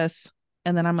him a kiss.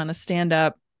 And then I'm going to stand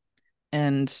up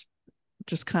and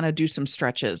just kind of do some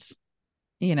stretches,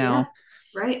 you Yeah. know,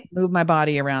 Right. move my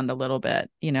body around a little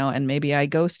bit, and maybe I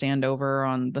go stand over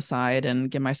on the side and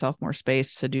give myself more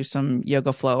space to do some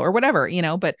yoga flow or whatever,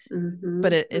 but Hmm.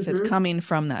 if it's Hmm. coming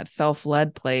from that self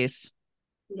led place,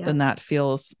 then Yep. that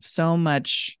feels so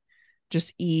much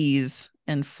just ease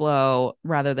and flow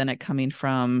rather than it coming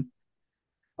from,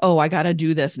 oh, I got to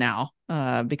do this now.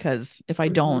 Because if I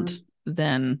don't, Hmm.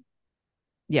 then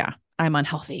yeah, I'm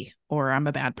unhealthy or I'm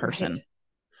a bad Right. person.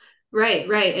 Right.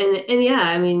 Right. And yeah,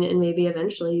 I mean, and maybe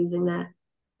eventually using that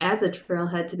as a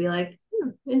trailhead to be like,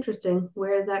 interesting.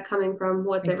 Where is that coming from?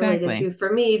 What's it related Exactly. to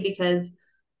for me? Because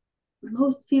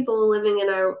most people living in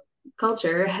our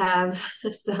culture have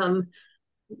some,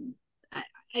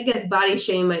 I guess body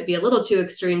shame might be a little too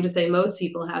extreme to say most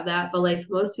people have that, but like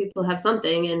most people have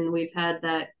something, and we've had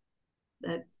that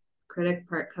critic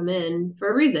part come in for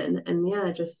a reason. And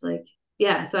yeah, just like,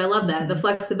 yeah, so I love that. The Mm-hmm.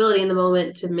 flexibility in the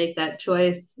moment to make that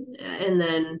choice, and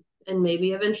then and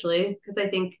maybe eventually, because I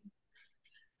think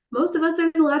most of us,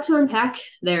 there's a lot to unpack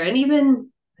there. And even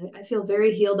I feel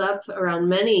very healed up around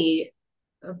many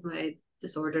of my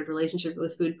disordered relationship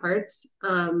with food parts.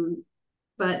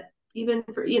 But even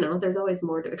for, there's always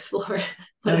more to explore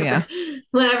Oh yeah.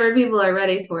 whenever people are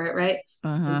ready for it, right?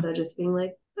 And Uh-huh. so just being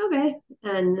like, okay,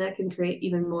 and that can create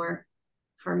even more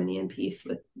harmony and peace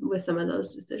with some of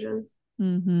those decisions.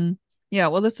 Mm-hmm. Yeah,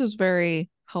 well, this was very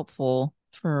helpful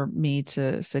for me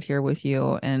to sit here with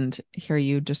you and hear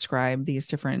you describe these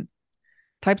different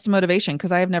types of motivation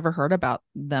because I have never heard about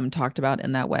them talked about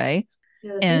in that way.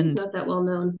 Yeah, the theory's And not that well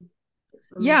known for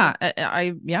some yeah,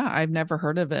 reason. I've never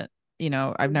heard of it.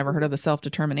 I've never heard Mm-hmm. of the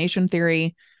self-determination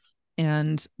theory.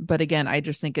 But again, I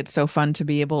just think it's so fun to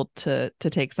be able to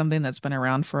take something that's been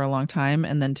around for a long time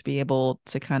and then to be able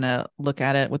to kind of look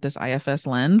at it with this IFS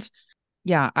lens.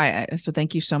 Yeah, so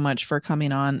thank you so much for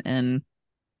coming on and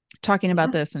talking about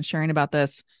Yeah. this and sharing about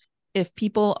this. If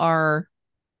people are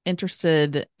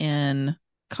interested in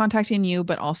contacting you,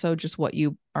 but also just what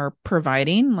you are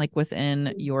providing, like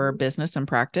within your Mm-hmm. business and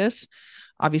practice.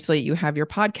 Obviously, you have your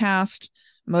podcast,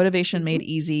 Motivation Made Mm-hmm.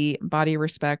 Easy, Body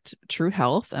Respect, True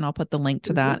Health, and I'll put the link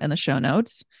to Mm-hmm. that in the show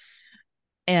notes.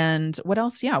 And what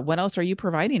else? Yeah, what else are you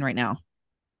providing right now,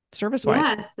 service wise?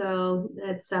 Yeah, so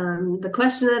that's the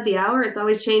question of the hour. It's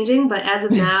always changing, but as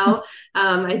of now,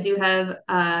 I do have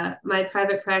my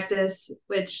private practice,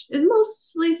 which is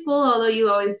mostly full. Although you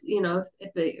always,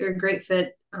 if you're a great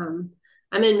fit, I'm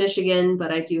in Michigan,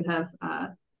 but I do have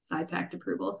side packed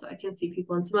approval, so I can see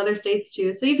people in some other states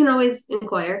too. So you can always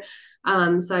inquire.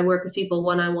 So I work with people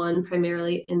one on one,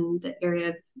 primarily in the area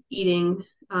of eating.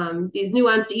 These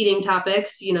nuanced eating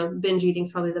topics, binge eating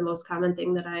is probably the most common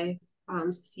thing that I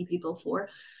see people for.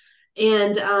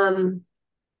 And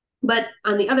but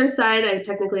on the other side, I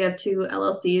technically have two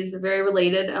LLCs, very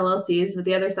related LLCs, but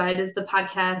the other side is the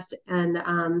podcast.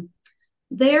 And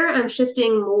there I'm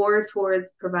shifting more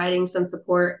towards providing some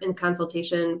support and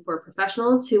consultation for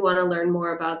professionals who want to learn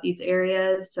more about these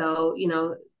areas. So,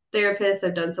 therapists,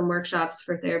 I've done some workshops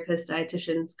for therapists,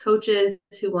 dietitians, coaches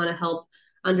who want to help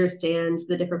understand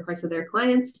the different parts of their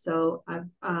clients. So I've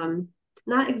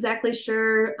not exactly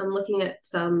sure. I'm looking at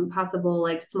some possible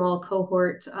like small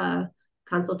cohort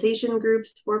consultation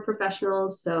groups for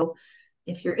professionals. So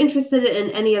if you're interested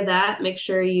in any of that, make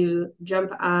sure you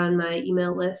jump on my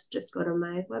email list. Just go to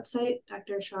my website,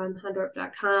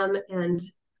 drshawnhondorp.com, and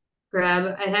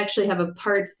I actually have a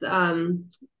parts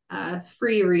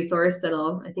free resource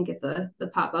I think it's the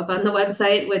pop up on the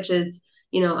website, which is,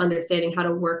 understanding how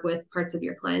to work with parts of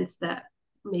your clients that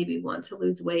maybe want to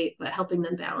lose weight, but helping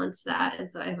them balance that.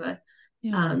 And so I have a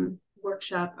Yeah.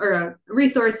 workshop or a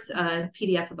resource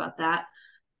PDF about that.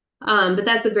 But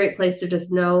that's a great place to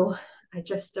just know. I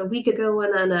just a week ago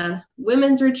went on a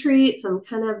women's retreat, so I'm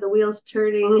kind of the wheels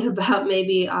turning about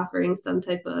maybe offering some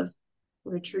type of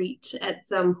retreat at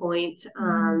some point.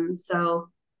 Mm. So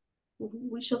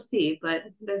we shall see, but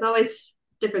there's always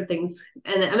different things.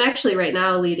 And I'm actually right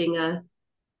now leading a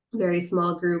very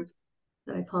small group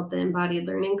that I called the Embodied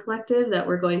Learning Collective, that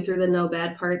we're going through the No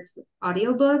Bad Parts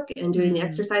audiobook and doing the Mm.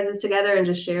 exercises together and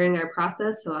just sharing our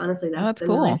process. So honestly, Oh, that's that's been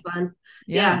really cool. fun.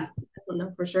 Yeah. Yeah. I don't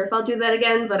know for sure if I'll do that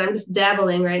again, but I'm just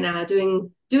dabbling right now,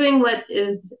 doing what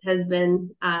has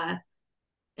been and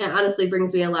honestly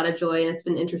brings me a lot of joy, and it's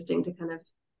been interesting to kind of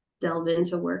delve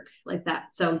into work like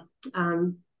that. So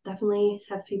definitely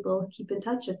have people keep in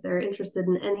touch if they're interested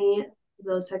in any of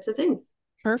those types of things.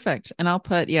 Perfect. And I'll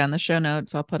put, yeah, in the show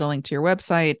notes, I'll put a link to your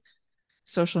website,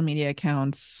 social media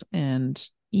accounts, and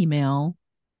email,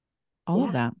 all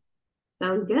of Yeah, that.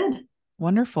 sounds good.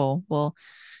 Wonderful. Well,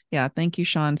 yeah, thank you,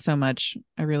 Shawn, so much.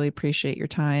 I really appreciate your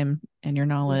time and your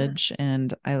Yeah. knowledge.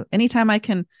 And anytime I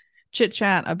can chit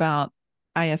chat about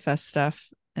IFS stuff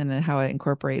and how it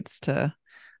incorporates to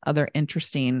other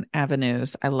interesting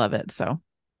avenues, I love it. So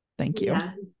thank you.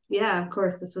 Yeah. Yeah, of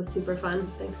course. This was super fun.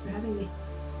 Thanks for having me.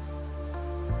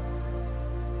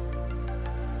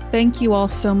 Thank you all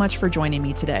so much for joining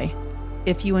me today.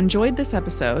 If you enjoyed this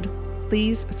episode,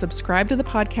 please subscribe to the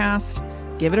podcast,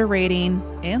 give it a rating,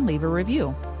 and leave a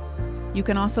review. You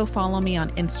can also follow me on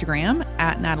Instagram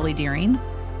at Natalie Deering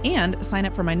and sign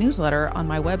up for my newsletter on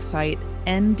my website,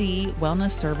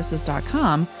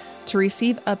 ndwellnessservices.com, to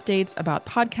receive updates about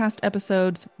podcast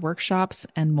episodes, workshops,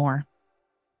 and more.